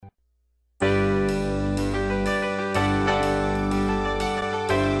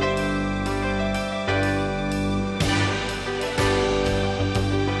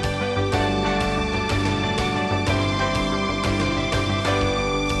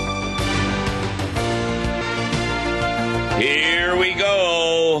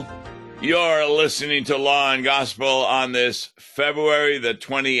You're listening to Law and Gospel on this February the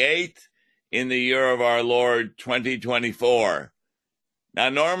 28th in the year of our Lord 2024. Now,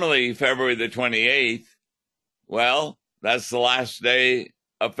 normally February the 28th, well, that's the last day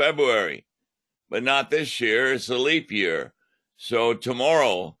of February, but not this year. It's a leap year. So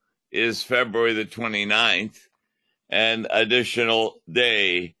tomorrow is February the 29th, an additional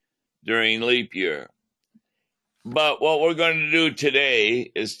day during leap year. But what we're going to do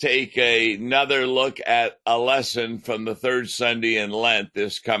today is take another look at a lesson from the third Sunday in Lent,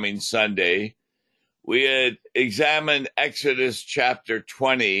 this coming Sunday. We had examined Exodus chapter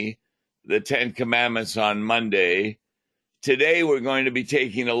 20, the Ten Commandments on Monday. Today we're going to be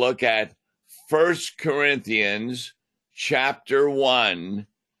taking a look at 1 Corinthians chapter 1,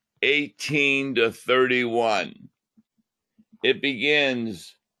 18 to 31. It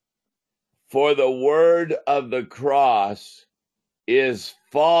begins, "For the word of the cross is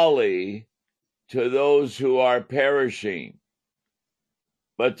folly to those who are perishing,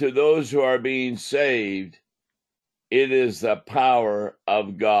 but to those who are being saved, it is the power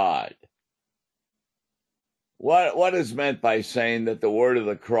of God." What is meant by saying that the word of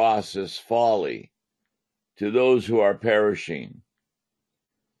the cross is folly to those who are perishing?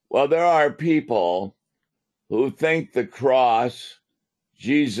 Well, there are people who think the cross,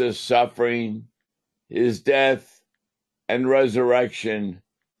 Jesus' suffering, his death, and resurrection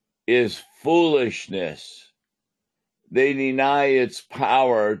is foolishness. They deny its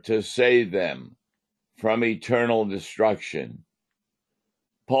power to save them from eternal destruction.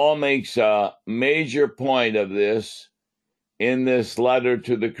 Paul makes a major point of this in this letter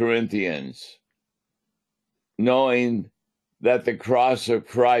to the Corinthians, knowing that the cross of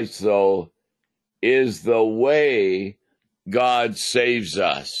Christ, though, is the way God saves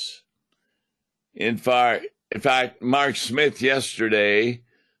us. In fact, Mark Smith yesterday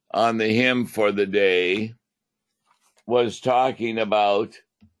on the hymn for the day was talking about,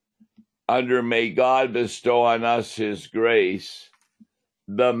 under "May God bestow on us his grace,"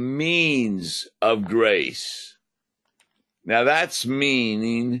 the means of grace. Now that's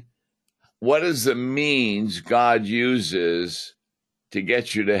meaning, what is the means God uses to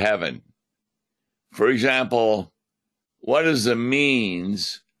get you to heaven? For example, what is the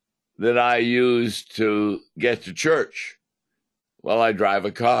means that I use to get to church? Well, I drive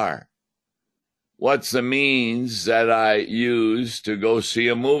a car. What's the means that I used to go see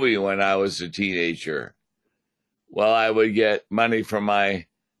a movie when I was a teenager? Well, I would get money from my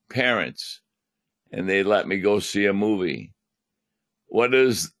parents, and they'd let me go see a movie. What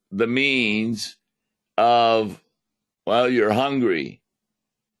is the means of, well, you're hungry.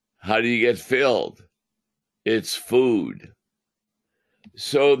 How do you get filled? It's food.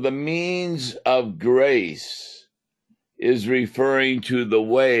 So the means of grace is referring to the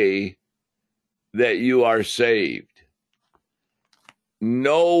way that you are saved.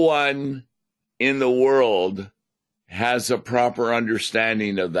 No one in the world has a proper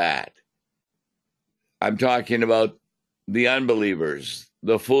understanding of that. I'm talking about the unbelievers,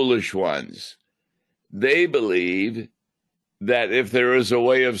 the foolish ones. They believe that if there is a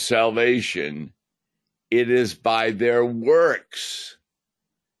way of salvation, it is by their works.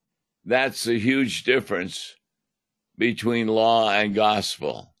 That's the huge difference between law and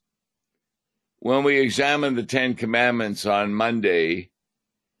gospel. When we examined the Ten Commandments on Monday,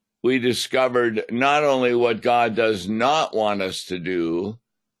 we discovered not only what God does not want us to do,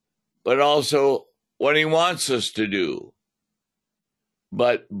 but also what he wants us to do.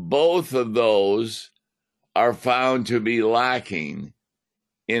 But both of those are found to be lacking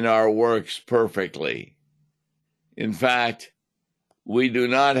in our works perfectly. In fact, we do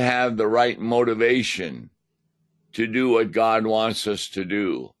not have the right motivation to do what God wants us to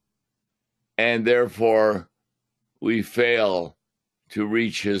do, and therefore we fail to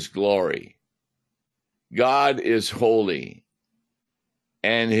reach his glory. God is holy,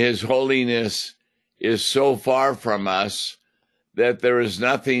 and his holiness is so far from us that there is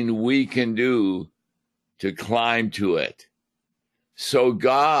nothing we can do to climb to it. So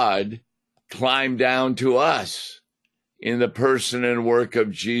God climbed down to us in the person and work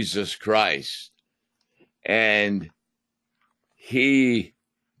of Jesus Christ, and he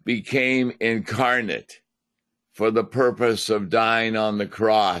became incarnate for the purpose of dying on the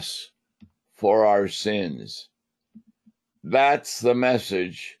cross for our sins. That's the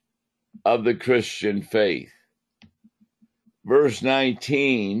message of the Christian faith. Verse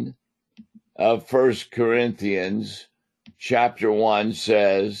 19 of 1 Corinthians chapter 1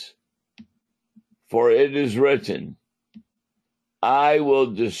 says, "For it is written, I will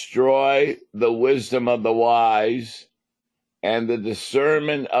destroy the wisdom of the wise, and the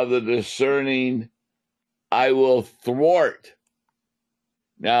discernment of the discerning I will thwart.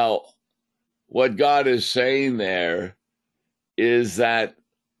 Now, what God is saying there is that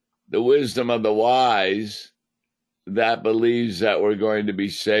the wisdom of the wise that believes that we're going to be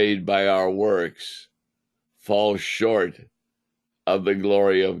saved by our works falls short of the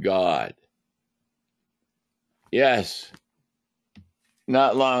glory of God. Yes,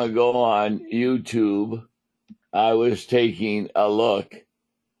 not long ago on YouTube, I was taking a look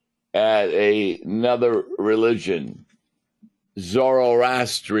at another religion,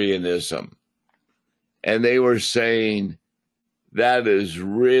 Zoroastrianism, and they were saying that is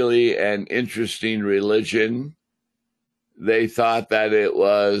really an interesting religion. They thought that it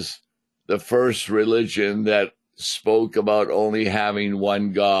was the first religion that spoke about only having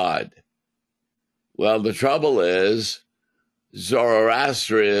one God. Well, the trouble is,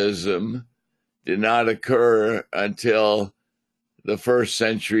 Zoroastrianism did not occur until the 1st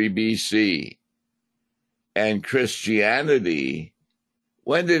century BC. And Christianity,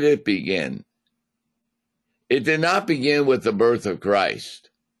 when did it begin? It did not begin with the birth of Christ.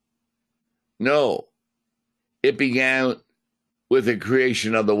 No, it began with the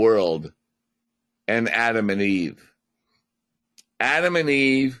creation of the world and Adam and Eve. Adam and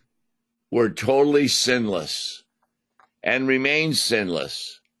Eve were totally sinless and remained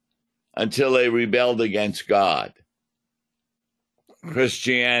sinless until they rebelled against God.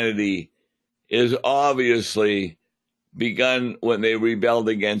 Christianity is obviously begun when they rebelled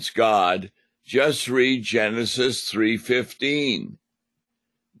against God. Just read Genesis 3:15.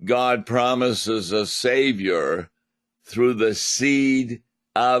 God promises a Savior through the seed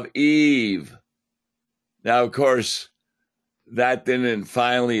of Eve. Now, of course, that didn't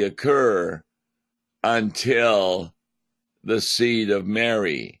finally occur until the seed of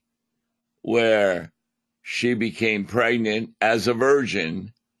Mary, where she became pregnant as a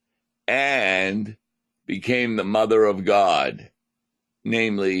virgin and became the mother of God,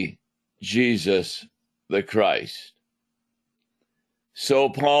 namely Jesus the Christ. So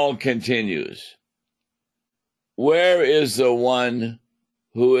Paul continues, where is the one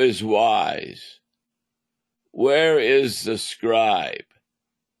who is wise? Where is the scribe?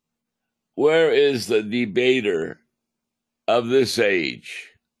 Where is the debater of this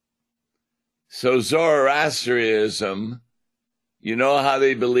age? So Zoroastrianism, you know how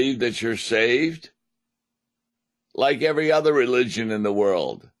they believe that you're saved? Like every other religion in the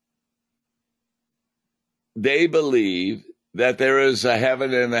world. They believe that there is a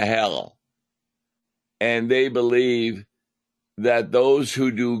heaven and a hell. And they believe that those who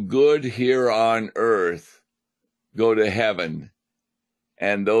do good here on earth go to heaven,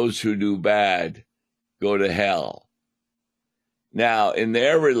 and those who do bad go to hell. Now, in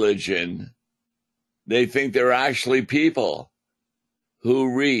their religion, they think there are actually people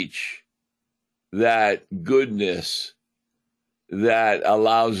who reach that goodness that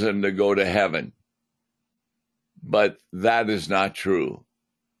allows them to go to heaven. But that is not true.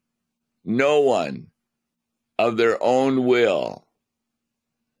 No one of their own will.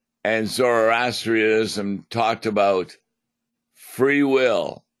 And Zoroastrianism talked about free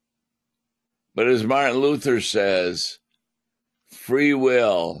will. But as Martin Luther says, free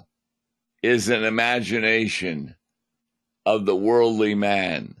will is an imagination of the worldly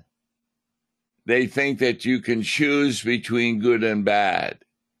man. They think that you can choose between good and bad.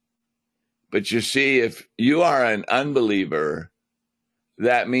 But you see, if you are an unbeliever,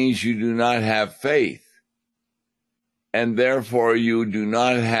 that means you do not have faith. And therefore you do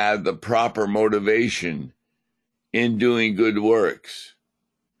not have the proper motivation in doing good works.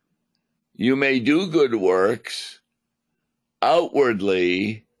 You may do good works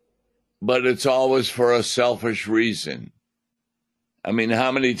outwardly, but it's always for a selfish reason. I mean,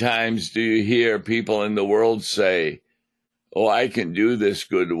 how many times do you hear people in the world say, oh, I can do this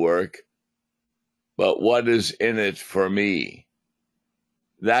good work, but what is in it for me?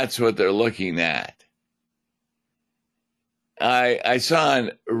 That's what they're looking at. I saw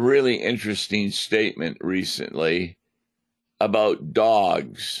a really interesting statement recently about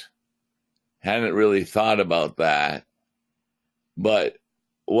dogs. Hadn't really thought about that. But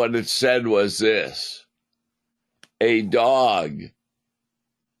what it said was this: a dog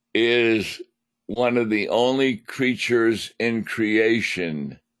is one of the only creatures in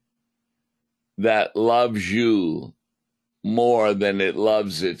creation that loves you more than it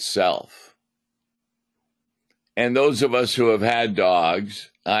loves itself. And those of us who have had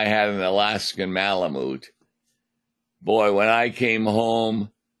dogs, I had an Alaskan Malamute. Boy, when I came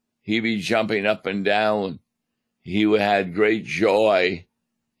home, he'd be jumping up and down. He had great joy,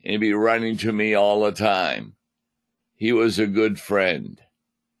 and he'd be running to me all the time. he was a good friend.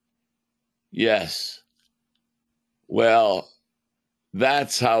 Yes. Well,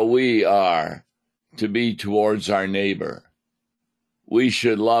 that's how we are to be towards our neighbor. We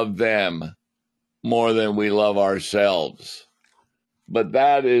should love them more than we love ourselves. But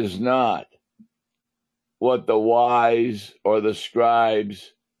that is not what the wise or the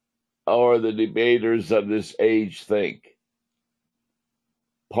scribes or the debaters of this age think.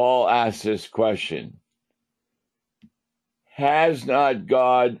 Paul asks this question: has not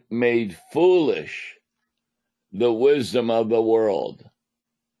God made foolish the wisdom of the world?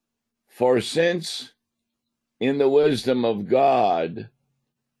 For since in the wisdom of God,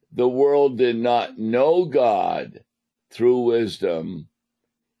 the world did not know God through wisdom,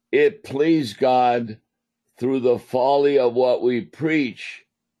 it pleased God through the folly of what we preach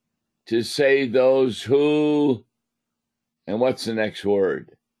to save those who, and what's the next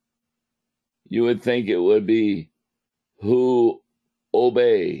word? You would think it would be who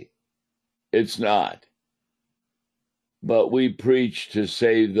obey. It's not. But we preach to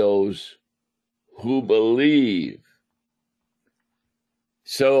save those who believe.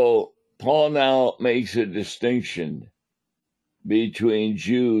 So Paul now makes a distinction between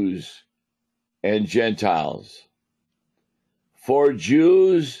Jews and Gentiles. For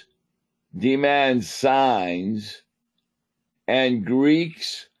Jews demand signs, and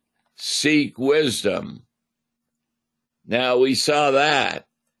Greeks seek wisdom. Now, we saw that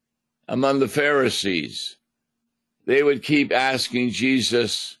among the Pharisees. They would keep asking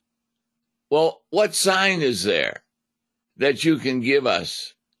Jesus, well, what sign is there that you can give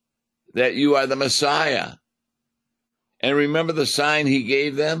us that you are the Messiah? And remember the sign he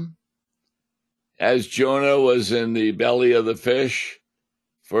gave them? As Jonah was in the belly of the fish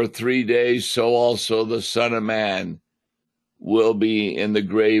for 3 days, so also the Son of Man will be in the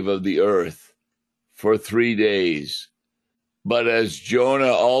grave of the earth for 3 days. But as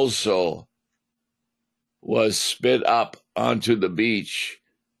Jonah also was spit up onto the beach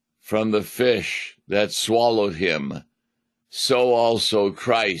from the fish that swallowed him, so also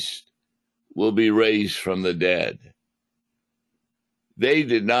Christ will be raised from the dead. They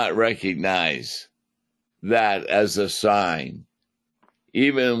did not recognize that as a sign.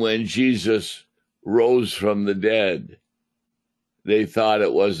 Even when Jesus rose from the dead, they thought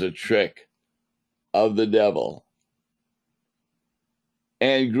it was a trick of the devil.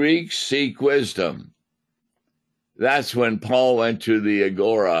 And Greeks seek wisdom. That's when Paul went to the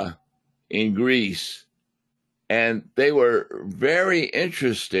Agora in Greece, and they were very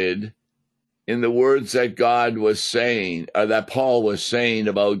interested in the words that God was saying, or that Paul was saying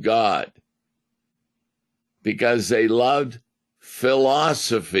about God, because they loved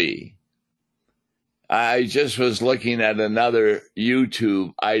philosophy. I just was looking at another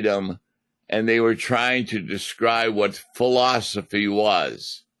YouTube item, and they were trying to describe what philosophy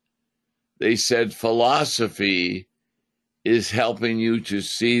was. They said philosophy is helping you to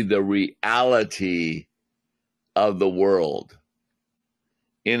see the reality of the world.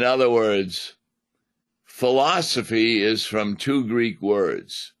 In other words, philosophy is from 2 Greek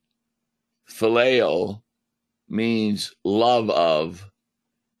words. Phileo means love of,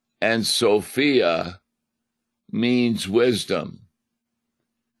 and Sophia means wisdom.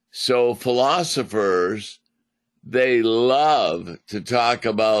 So philosophers, they love to talk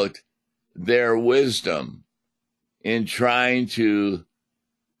about their wisdom in trying to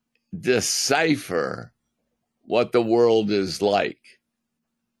decipher what the world is like.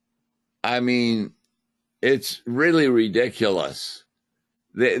 I mean, it's really ridiculous.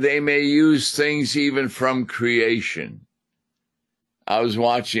 They may use things even from creation. I was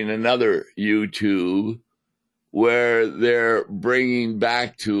watching another YouTube where they're bringing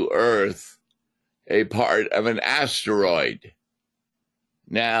back to Earth a part of an asteroid.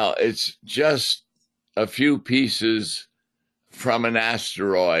 Now, it's just a few pieces from an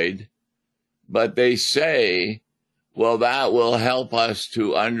asteroid, but they say, well, that will help us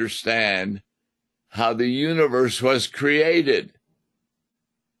to understand how the universe was created.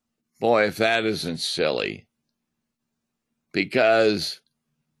 Boy, if that isn't silly. Because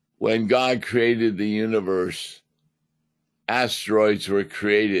when God created the universe, asteroids were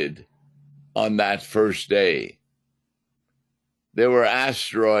created on that first day. There were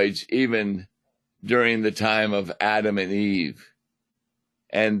asteroids even during the time of Adam and Eve,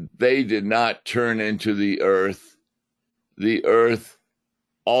 and they did not turn into the earth. The earth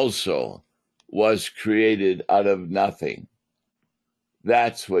also was created out of nothing.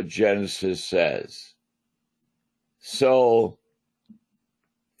 That's what Genesis says. So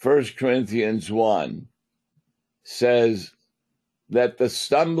 1 Corinthians 1 says that the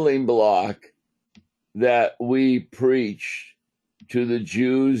stumbling block that we preach to the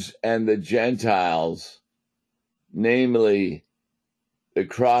Jews and the Gentiles, namely the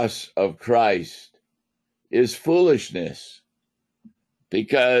cross of Christ, is foolishness,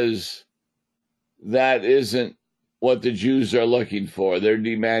 because that isn't what the Jews are looking for. They're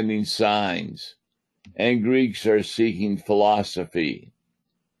demanding signs, and Greeks are seeking philosophy.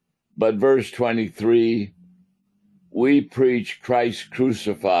 But verse 23, we preach Christ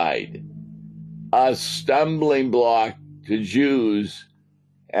crucified, a stumbling block to Jews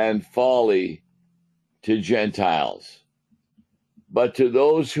and folly to Gentiles. But to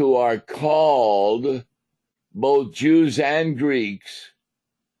those who are called, both Jews and Greeks,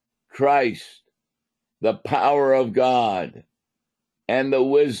 Christ, the power of God and the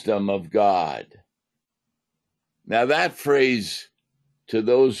wisdom of God. Now that phrase, to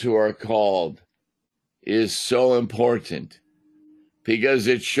those who are called, is so important, because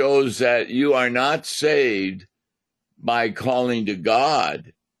it shows that you are not saved by calling to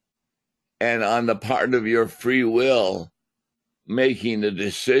God and on the part of your free will making the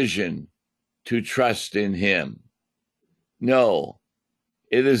decision to trust in him. No,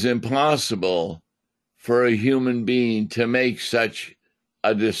 it is impossible for a human being to make such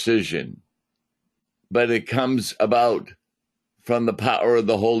a decision, but it comes about from the power of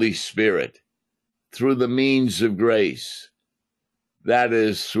the Holy Spirit through the means of grace, that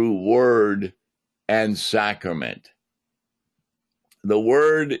is, through word and sacrament. The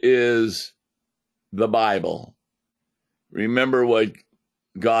word is the Bible. Remember what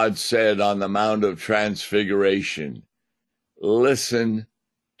God said on the Mount of Transfiguration. Listen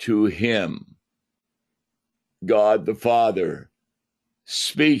to him, God the Father,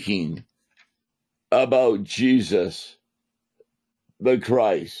 speaking about Jesus the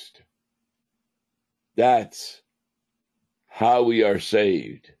Christ. That's how we are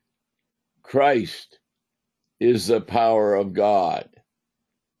saved. Christ is the power of God.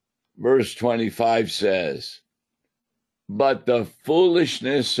 Verse 25 says, but the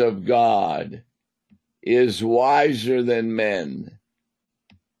foolishness of God is wiser than men,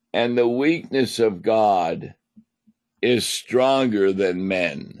 and the weakness of God is stronger than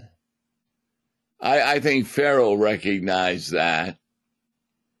men. I think Pharaoh recognized that.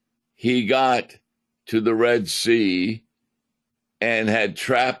 He got to the Red Sea and had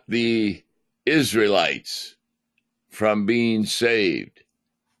trapped the Israelites from being saved.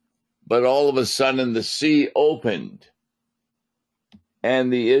 But all of a sudden the sea opened,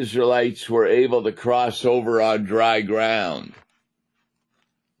 and the Israelites were able to cross over on dry ground.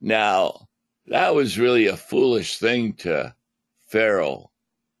 Now, that was really a foolish thing to Pharaoh.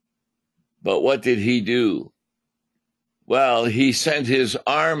 But what did he do? Well, he sent his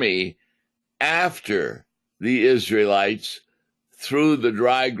army after the Israelites through the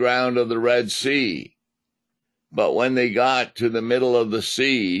dry ground of the Red Sea. But when they got to the middle of the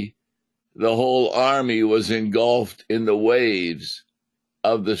sea, the whole army was engulfed in the waves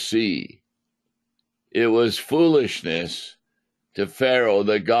of the sea. It was foolishness to Pharaoh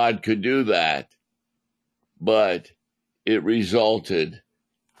that God could do that, but it resulted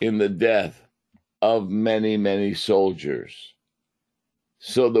in the death of many, many soldiers.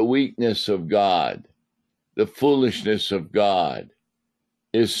 So the weakness of God, the foolishness of God,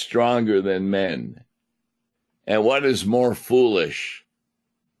 is stronger than men. And what is more foolish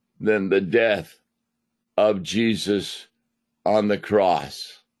than the death of Jesus on the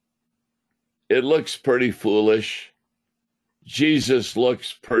cross? It looks pretty foolish. Jesus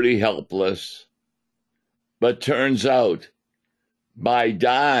looks pretty helpless. But turns out, by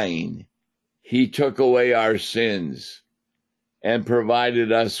dying, he took away our sins and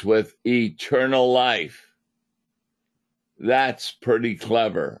provided us with eternal life. That's pretty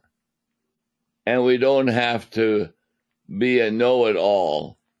clever. And we don't have to be a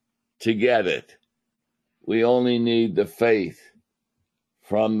know-it-all to get it. We only need the faith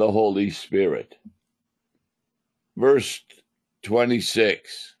from the Holy Spirit. Verse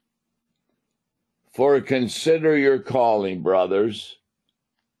 26. For consider your calling, brothers.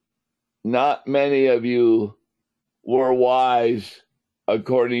 Not many of you were wise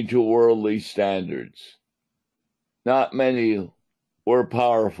according to worldly standards. Not many were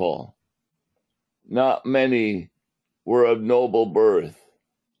powerful. Not many were of noble birth.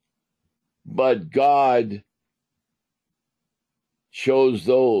 But God chose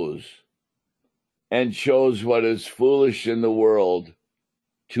those, and chose what is foolish in the world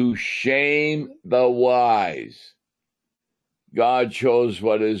to shame the wise. God chose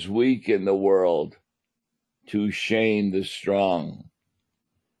what is weak in the world to shame the strong.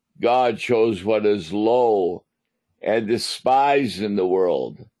 God chose what is low and despised in the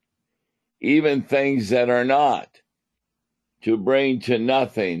world, even things that are not, to bring to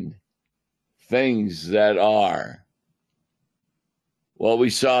nothing things that are. Well, we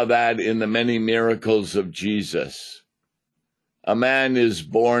saw that in the many miracles of Jesus. A man is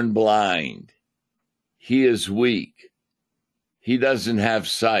born blind. He is weak. He doesn't have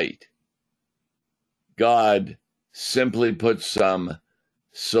sight. God simply puts some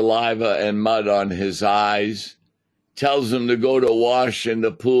saliva and mud on his eyes, tells him to go to wash in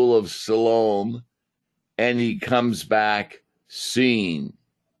the pool of Siloam, and he comes back seeing.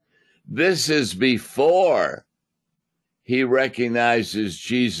 This is before he recognizes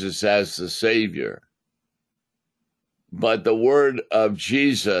Jesus as the Savior. But the word of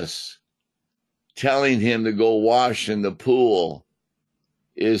Jesus telling him to go wash in the pool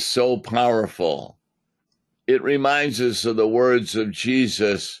is so powerful. It reminds us of the words of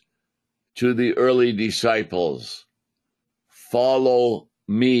Jesus to the early disciples, "Follow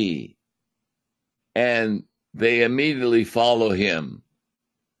me." And they immediately follow him,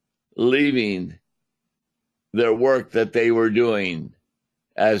 leaving their work that they were doing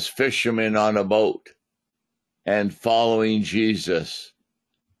as fishermen on a boat and following Jesus,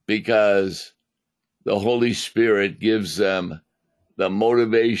 because the Holy Spirit gives them the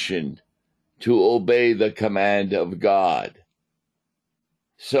motivation to obey the command of God.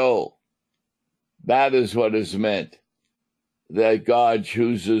 So that is what is meant, that God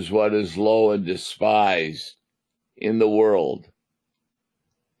chooses what is low and despised in the world.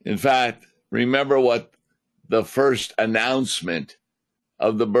 In fact, remember what the first announcement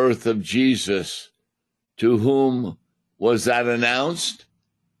of the birth of Jesus, to whom was that announced?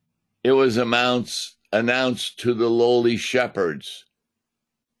 It was announced to the lowly shepherds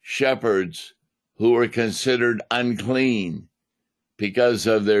who were considered unclean because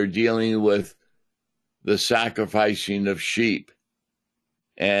of their dealing with the sacrificing of sheep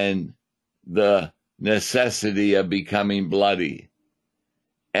and the necessity of becoming bloody.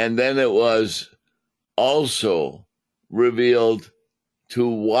 And then it was also revealed to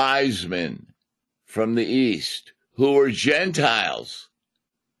wise men from the east who were Gentiles.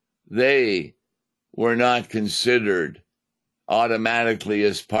 They were not considered automatically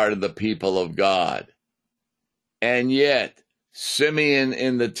as part of the people of God. And yet, Simeon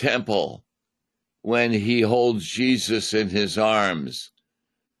in the temple, when he holds Jesus in his arms,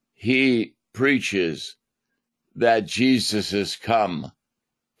 he preaches that Jesus has come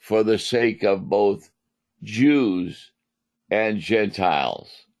for the sake of both Jews and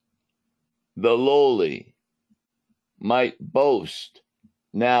Gentiles. The lowly might boast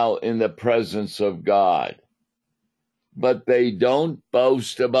now in the presence of God, but they don't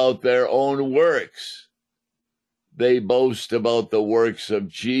boast about their own works. They boast about the works of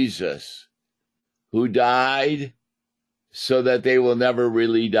Jesus, who died so that they will never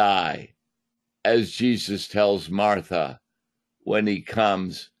really die, as Jesus tells Martha when he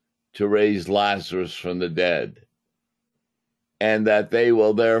comes to raise Lazarus from the dead, and that they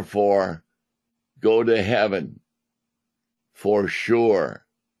will therefore go to heaven for sure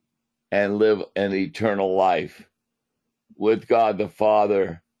and live an eternal life with God the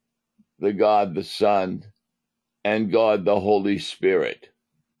Father, the God the Son, and God the Holy Spirit.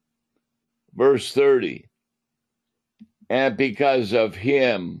 Verse 30, and because of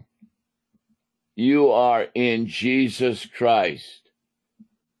him, you are in Jesus Christ,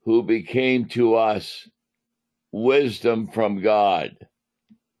 who became to us wisdom from God,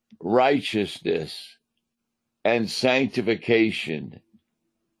 righteousness and sanctification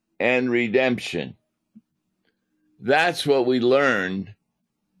and redemption. That's what we learned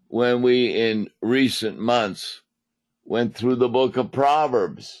when we, in recent months, went through the book of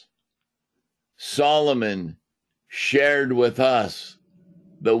Proverbs. Solomon shared with us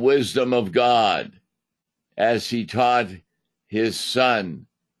the wisdom of God as he taught his son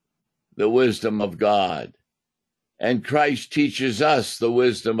the wisdom of God. And Christ teaches us the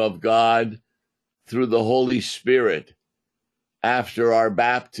wisdom of God through the Holy Spirit after our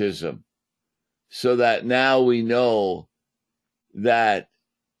baptism, so that now we know that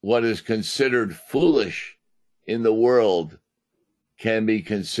what is considered foolish in the world can be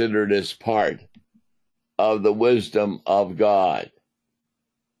considered as part of the wisdom of God.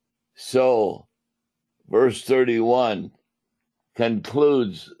 So, verse 31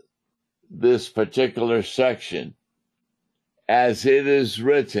 concludes this particular section. As it is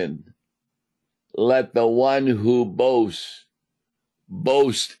written, let the one who boasts,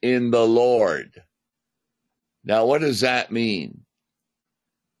 boast in the Lord. Now, what does that mean?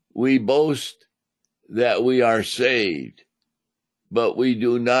 We boast that we are saved, but we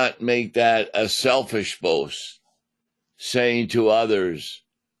do not make that a selfish boast, saying to others,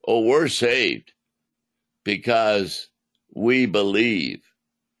 Oh, we're saved because we believe.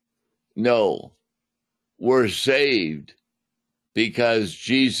 No, we're saved because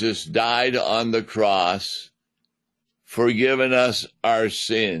Jesus died on the cross, forgiven us our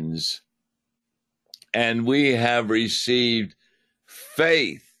sins, and we have received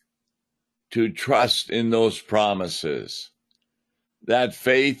faith to trust in those promises. That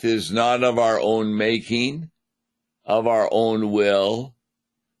faith is not of our own making, of our own will.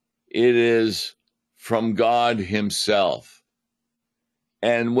 It is from God himself.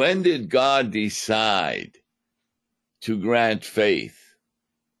 And when did God decide to grant faith?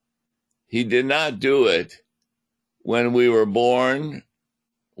 He did not do it when we were born,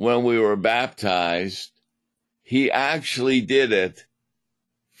 when we were baptized. He actually did it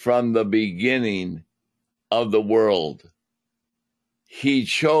from the beginning of the world. He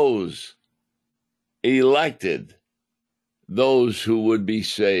chose, elected those who would be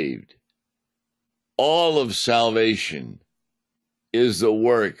saved. All of salvation is the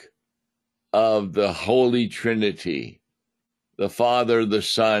work of the Holy Trinity, the Father, the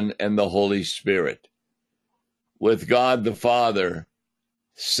Son, and the Holy Spirit, with God the Father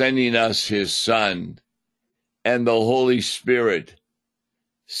sending us his Son, and the Holy Spirit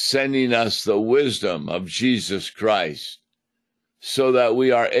sending us the wisdom of Jesus Christ, so that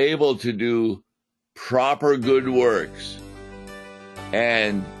we are able to do proper good works,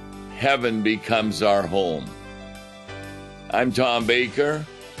 and heaven becomes our home. I'm Tom Baker.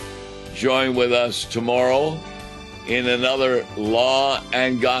 Join with us tomorrow in another Law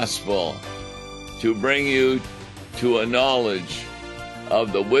and Gospel to bring you to a knowledge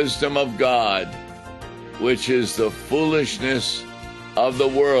of the wisdom of God, which is the foolishness of the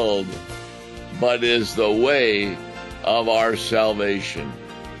world, but is the way of our salvation.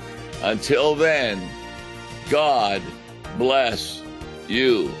 Until then, God bless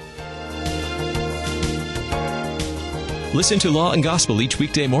you. Listen to Law and Gospel each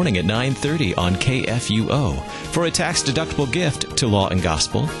weekday morning at 9:30 on KFUO. For a tax-deductible gift to Law and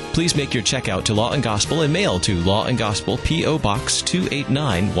Gospel, please make your check out to Law and Gospel and mail to Law and Gospel, P.O. Box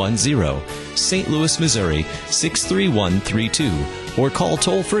 28910, St. Louis, Missouri 63132, or call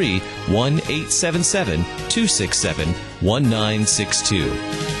toll-free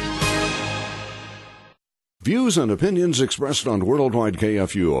 1-877-267-1962. Views and opinions expressed on Worldwide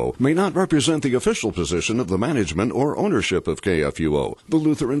KFUO may not represent the official position of the management or ownership of KFUO, the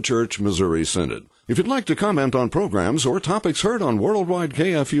Lutheran Church Missouri Synod. If you'd like to comment on programs or topics heard on Worldwide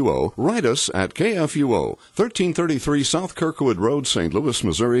KFUO, write us at KFUO, 1333 South Kirkwood Road, St. Louis,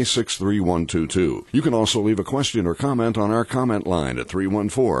 Missouri 63122. You can also leave a question or comment on our comment line at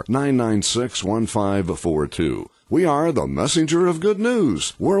 314-996-1542. We are the messenger of good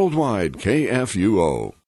news, Worldwide KFUO.